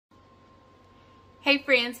Hey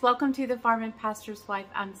friends, welcome to the Farm and Pastor's Wife.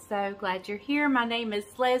 I'm so glad you're here. My name is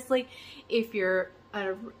Leslie. If you're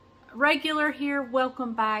a regular here,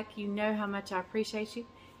 welcome back. You know how much I appreciate you.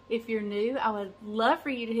 If you're new, I would love for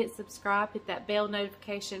you to hit subscribe, hit that bell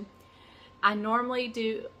notification. I normally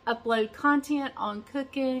do upload content on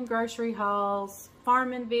cooking, grocery hauls,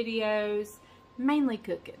 farming videos, mainly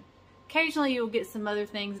cooking. Occasionally you'll get some other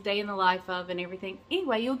things, day in the life of and everything.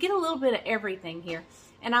 Anyway, you'll get a little bit of everything here.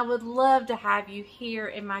 And I would love to have you here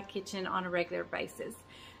in my kitchen on a regular basis.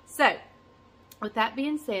 So, with that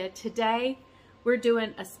being said, today we're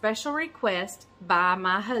doing a special request by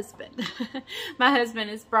my husband. My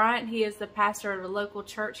husband is Bryant. He is the pastor of a local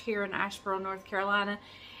church here in Asheboro, North Carolina.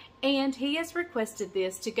 And he has requested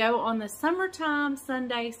this to go on the summertime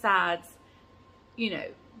Sunday sides. You know,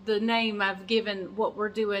 the name I've given what we're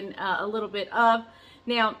doing a little bit of.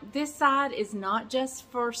 Now, this side is not just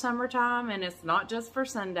for summertime and it's not just for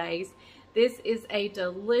Sundays. This is a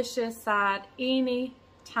delicious side any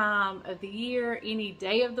time of the year, any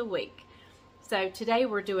day of the week. So today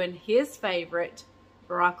we're doing his favorite,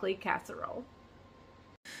 broccoli casserole.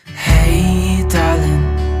 Hey darling,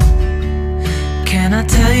 can I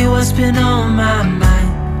tell you what's been on my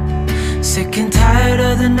mind? Sick and tired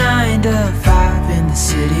of the 9 to 5 in the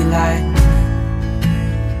city life.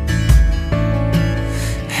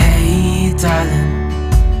 Darling,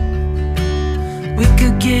 we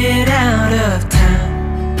could get out of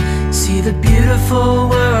town, see the beautiful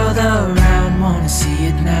world around, wanna see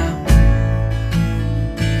it now.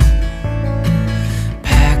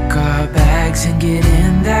 Pack our bags and get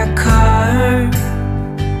in that car,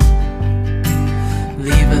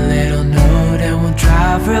 leave a little note and we'll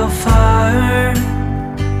drive real far.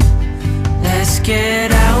 Let's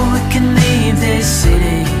get out, we can leave this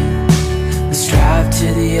city, let's drive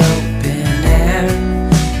to the open.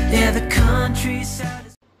 Yeah, the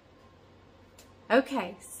countryside.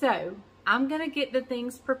 Okay, so I'm gonna get the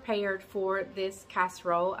things prepared for this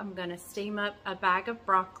casserole. I'm gonna steam up a bag of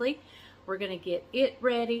broccoli. We're gonna get it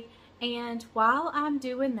ready, and while I'm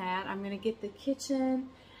doing that, I'm gonna get the kitchen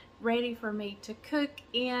ready for me to cook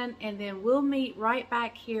in, and then we'll meet right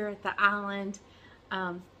back here at the island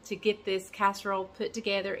to get this casserole put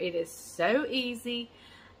together. It is so easy.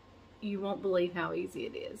 You won't believe how easy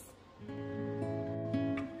it is.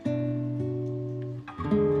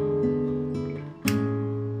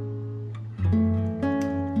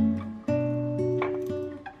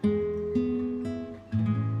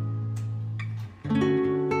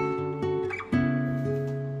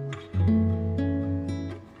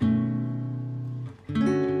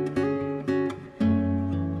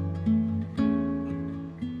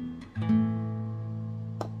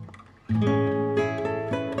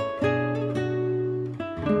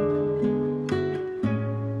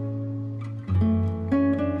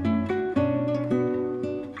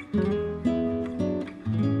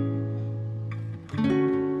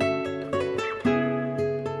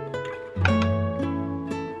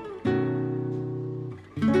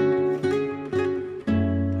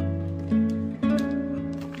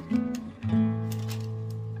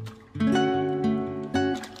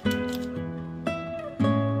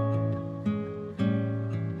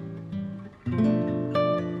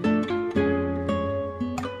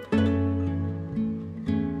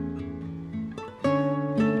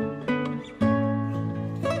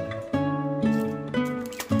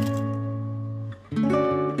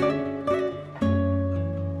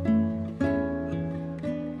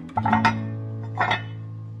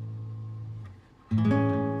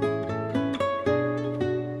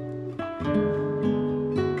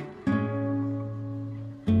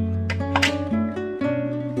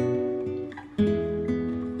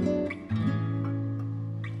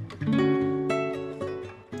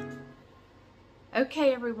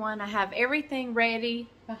 Okay everyone, I have everything ready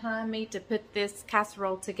behind me to put this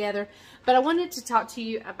casserole together, but I wanted to talk to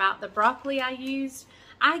you about the broccoli I used.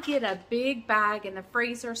 I get a big bag in the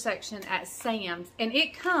freezer section at Sam's, and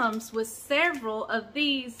it comes with several of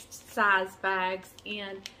these size bags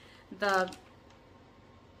in the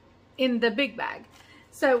big bag.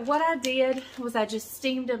 So what I did was I just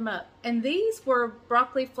steamed them up, and these were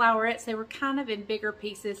broccoli flowerets. They were kind of in bigger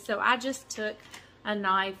pieces, so I just took a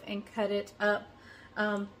knife and cut it up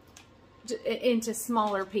into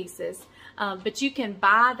smaller pieces. But you can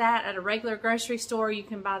buy that at a regular grocery store. You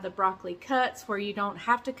can buy the broccoli cuts where you don't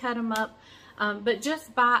have to cut them up. But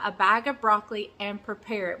just buy a bag of broccoli and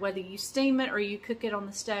prepare it, whether you steam it or you cook it on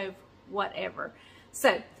the stove, whatever.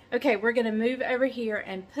 So, okay, we're going to move over here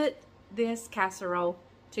and put this casserole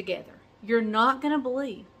together. You're not going to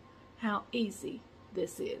believe how easy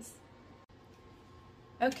this is.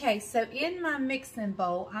 Okay, so in my mixing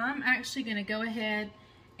bowl, I'm actually going to go ahead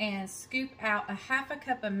and scoop out a ½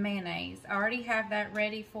 cup of mayonnaise. I already have that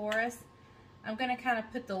ready for us. I'm going to kind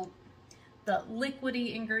of put the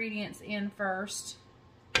liquidy ingredients in first,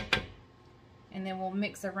 and then we'll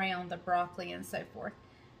mix around the broccoli and so forth.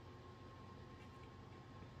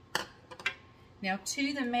 Now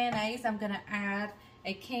to the mayonnaise, I'm going to add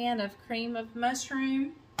a can of cream of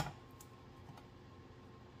mushroom.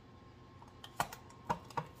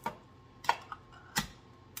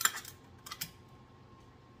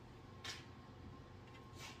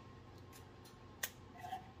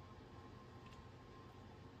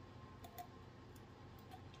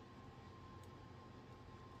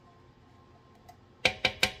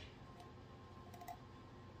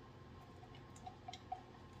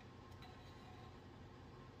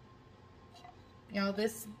 Y'all,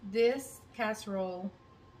 this casserole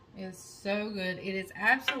is so good. It is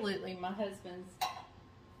absolutely my husband's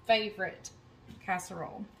favorite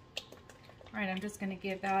casserole. All right, I'm just going to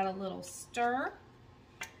give that a little stir.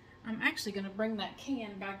 I'm actually going to bring that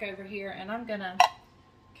can back over here, and I'm going to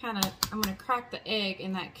crack the egg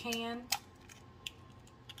in that can.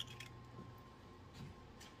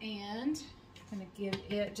 And I'm going to give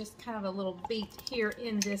it just kind of a little beat here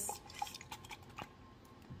in this.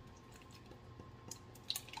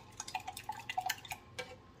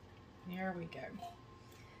 There we go.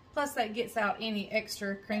 Plus that gets out any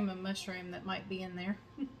extra cream of mushroom that might be in there.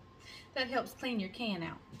 That helps clean your can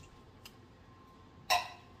out.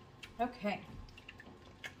 Okay.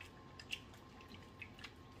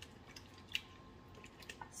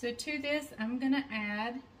 So to this, I'm going to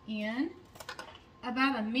add in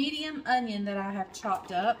about a medium onion that I have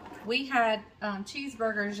chopped up. We had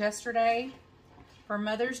cheeseburgers yesterday for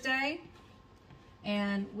Mother's Day,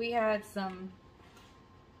 and we had some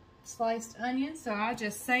sliced onions, so I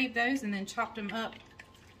just saved those and then chopped them up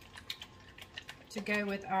to go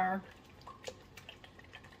with our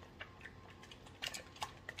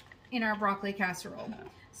broccoli casserole.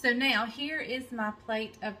 So now here is my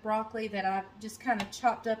plate of broccoli that I've just kind of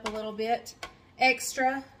chopped up a little bit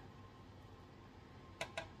extra.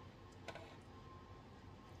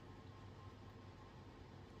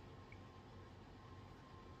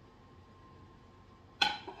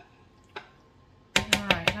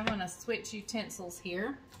 Switch utensils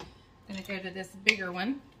here. I'm going to go to this bigger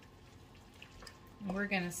one, and we're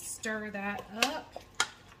going to stir that up.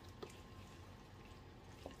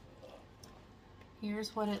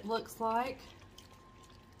 Here's what it looks like.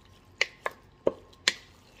 All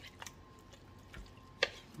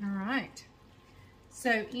right,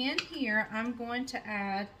 so in here I'm going to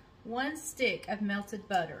add 1 stick of melted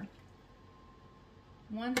butter,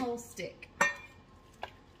 1 whole stick.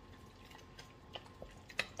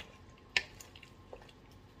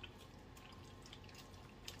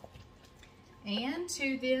 And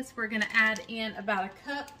to this, we're going to add in about a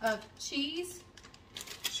cup of cheese,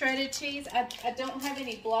 shredded cheese. I don't have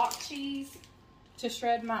any block cheese to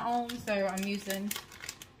shred my own, so I'm using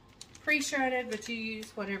pre-shredded, but you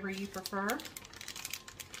use whatever you prefer.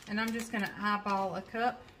 And I'm just going to eyeball a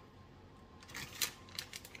cup.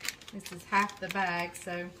 This is half the bag,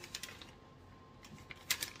 so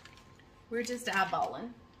we're just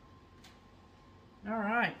eyeballing. All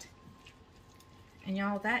right. And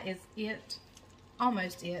y'all, that is it.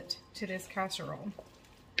 Almost it to this casserole.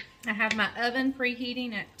 I have my oven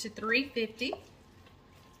preheating to 350.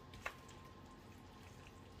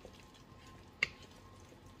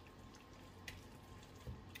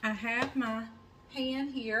 I have my pan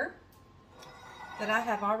here that I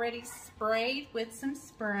have already sprayed with some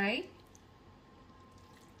spray.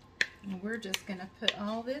 And we're just going to put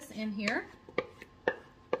all this in here.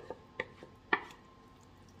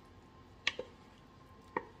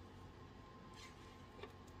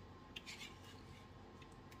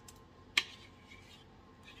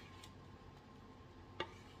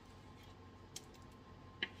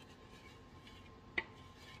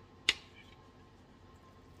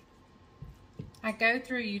 I go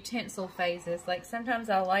through utensil phases. Like sometimes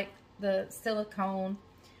I like the silicone,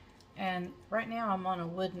 and right now I'm on a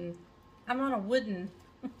wooden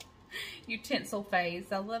utensil phase.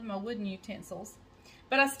 I love my wooden utensils,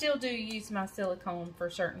 but I still do use my silicone for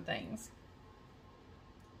certain things.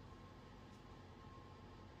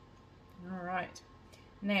 All right,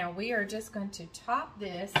 now we are just going to top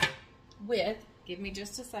this with, give me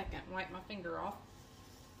just a second, wipe my finger off.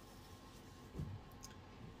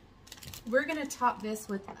 We're going to top this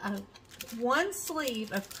with 1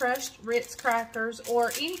 sleeve of crushed Ritz crackers,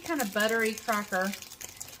 or any kind of buttery cracker.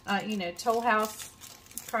 You know, Toll House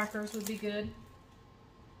crackers would be good.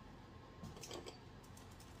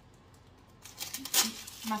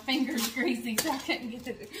 my finger's greasy, so I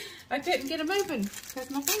couldn't get them open because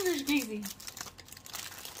my finger's greasy.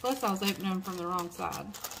 Plus I was opening them from the wrong side.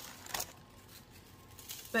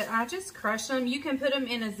 But I just crush them. You can put them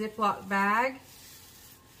in a Ziploc bag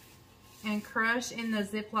and crush in the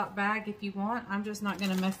Ziploc bag if you want. I'm just not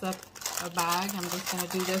going to mess up a bag. I'm just going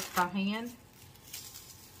to do this by hand.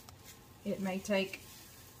 It may take,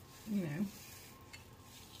 you know,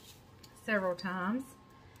 several times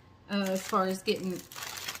as far as getting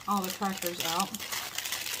all the crackers out.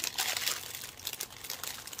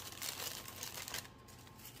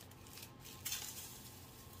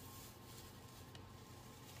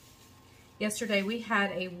 Yesterday, we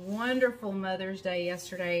had a wonderful Mother's Day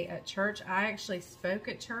yesterday at church. I actually spoke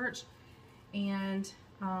at church, and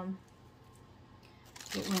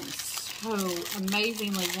it went so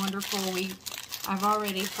amazingly wonderful. I've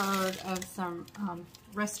already heard of some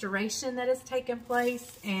restoration that has taken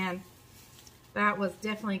place, and that was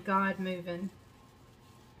definitely God moving.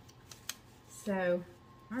 So,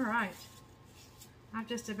 all right. I've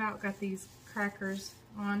just about got these crackers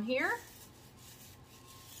on here.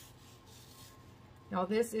 Y'all,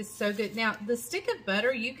 this is so good. Now, the stick of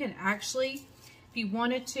butter, you can actually, if you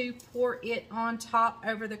wanted to, pour it on top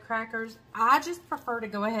over the crackers. I just prefer to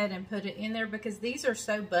go ahead and put it in there because these are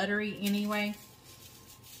so buttery anyway.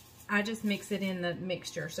 I just mix it in the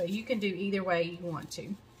mixture. So you can do either way you want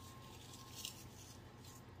to.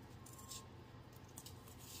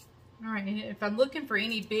 All right, and if I'm looking for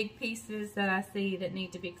any big pieces that I see that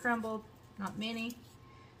need to be crumbled, not many.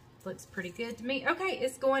 Looks pretty good to me. Okay,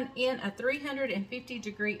 it's going in a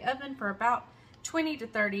 350-degree oven for about 20 to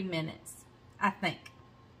 30 minutes, I think.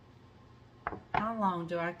 How long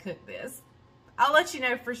do I cook this? I'll let you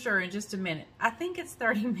know for sure in just a minute. I think it's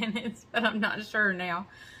 30 minutes, but I'm not sure now.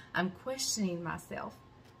 I'm questioning myself.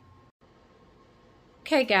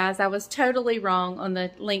 Okay, guys, I was totally wrong on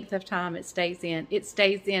the length of time it stays in. It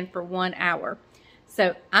stays in for 1 hour.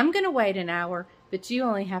 So I'm going to wait an hour, but you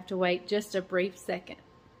only have to wait just a brief second.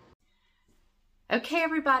 Okay,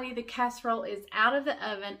 everybody, the casserole is out of the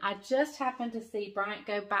oven. I just happened to see Bryant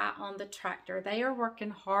go by on the tractor. They are working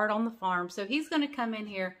hard on the farm, so he's going to come in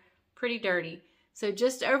here pretty dirty. So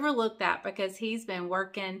just overlook that because he's been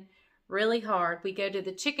working really hard. We go to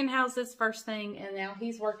the chicken houses first thing, and now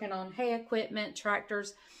he's working on hay equipment,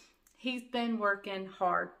 tractors. He's been working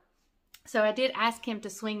hard. So I did ask him to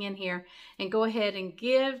swing in here and go ahead and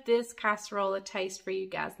give this casserole a taste for you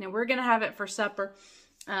guys. Now, we're going to have it for supper.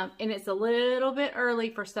 And it's a little bit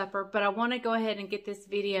early for supper, but I want to go ahead and get this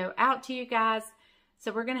video out to you guys.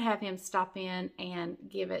 So we're going to have him stop in and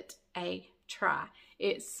give it a try.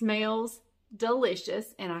 It smells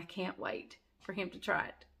delicious, and I can't wait for him to try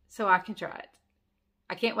it so I can try it.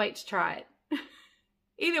 I can't wait to try it.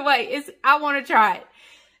 Either way, I want to try it.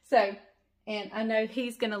 So, and I know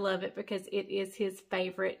he's going to love it because it is his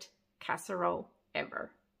favorite casserole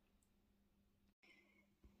ever.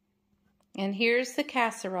 And here's the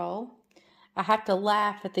casserole. I have to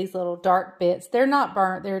laugh at these little dark bits. They're not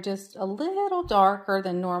burnt. They're just a little darker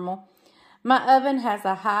than normal. My oven has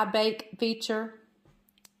a high bake feature,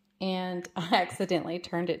 and I accidentally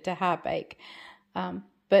turned it to high bake.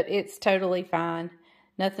 But it's totally fine.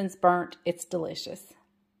 Nothing's burnt. It's delicious.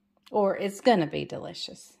 Or it's going to be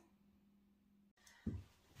delicious.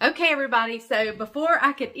 Okay, everybody. So before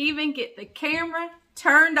I could even get the camera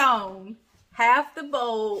turned on, half the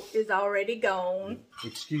bowl is already gone.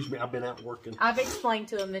 Excuse me, I've been out working. I've explained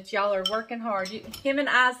to him that y'all are working hard. Him and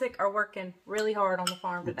Isaac are working really hard on the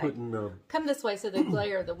farm today. Come this way so the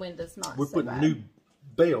glare of the window's not We're so putting bad. new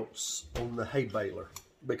belts on the hay baler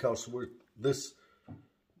because this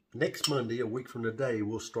next Monday, a week from today,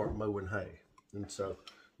 we'll start mowing hay. And so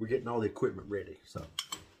we're getting all the equipment ready. So,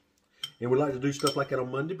 and we like to do stuff like that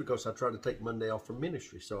on Monday because I try to take Monday off from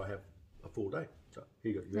ministry, so I have a full day. So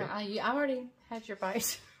here you go. I already had your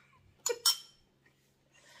bite.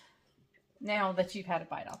 Now that you've had a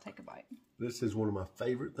bite, I'll take a bite. This is one of my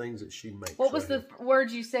favorite things that she makes. What was the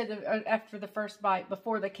word you said after the first bite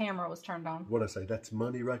before the camera was turned on? What'd I say? That's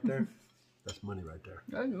money right there? That's money right there.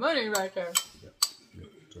 That's money right there. Yeah.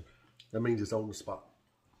 So that means it's on the spot.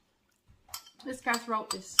 This casserole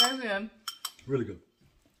is so good. Really good.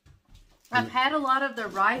 I've had a lot of the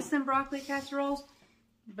rice and broccoli casseroles,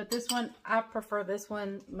 but this one, I prefer this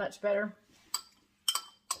one much better.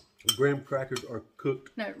 Graham crackers are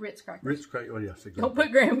cooked. No, Ritz crackers. Ritz crackers. Oh, yes. Exactly. Don't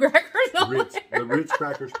put graham crackers on The Ritz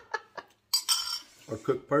crackers are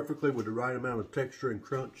cooked perfectly with the right amount of texture and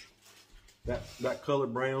crunch. That color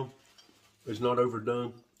brown is not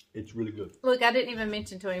overdone. It's really good. Look, I didn't even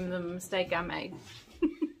mention to him the mistake I made.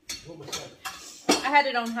 What was that? I had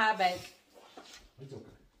it on high bake. It's okay.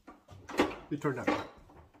 It turned out right.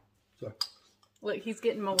 So Look, he's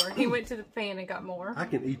getting more. He went to the pan and got more. I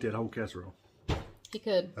can eat that whole casserole. He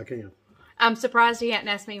could. I can. I'm surprised he hadn't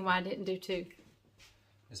asked me why I didn't do 2.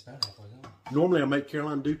 It's about halfway done. Normally I make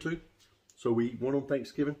Caroline do 2. So we eat one on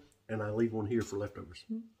Thanksgiving and I leave one here for leftovers.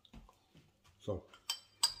 So.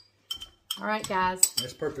 All right, guys.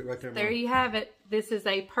 That's perfect right there. There you have it. This is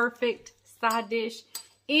a perfect side dish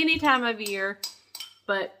any time of year,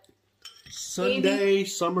 but Sunday,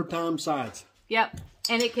 summertime sides. Yep.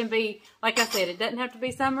 And it can be, like I said, it doesn't have to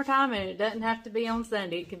be summertime and it doesn't have to be on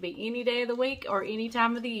Sunday. It can be any day of the week or any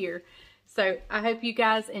time of the year. So I hope you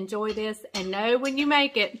guys enjoy this and know when you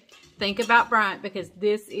make it, think about Bryant because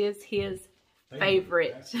this is his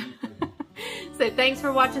favorite. So thanks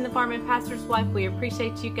for watching The Farm and Pastor's Wife. We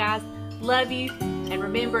appreciate you guys. Love you. And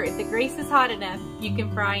remember, if the grease is hot enough, you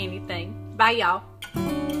can fry anything. Bye, y'all.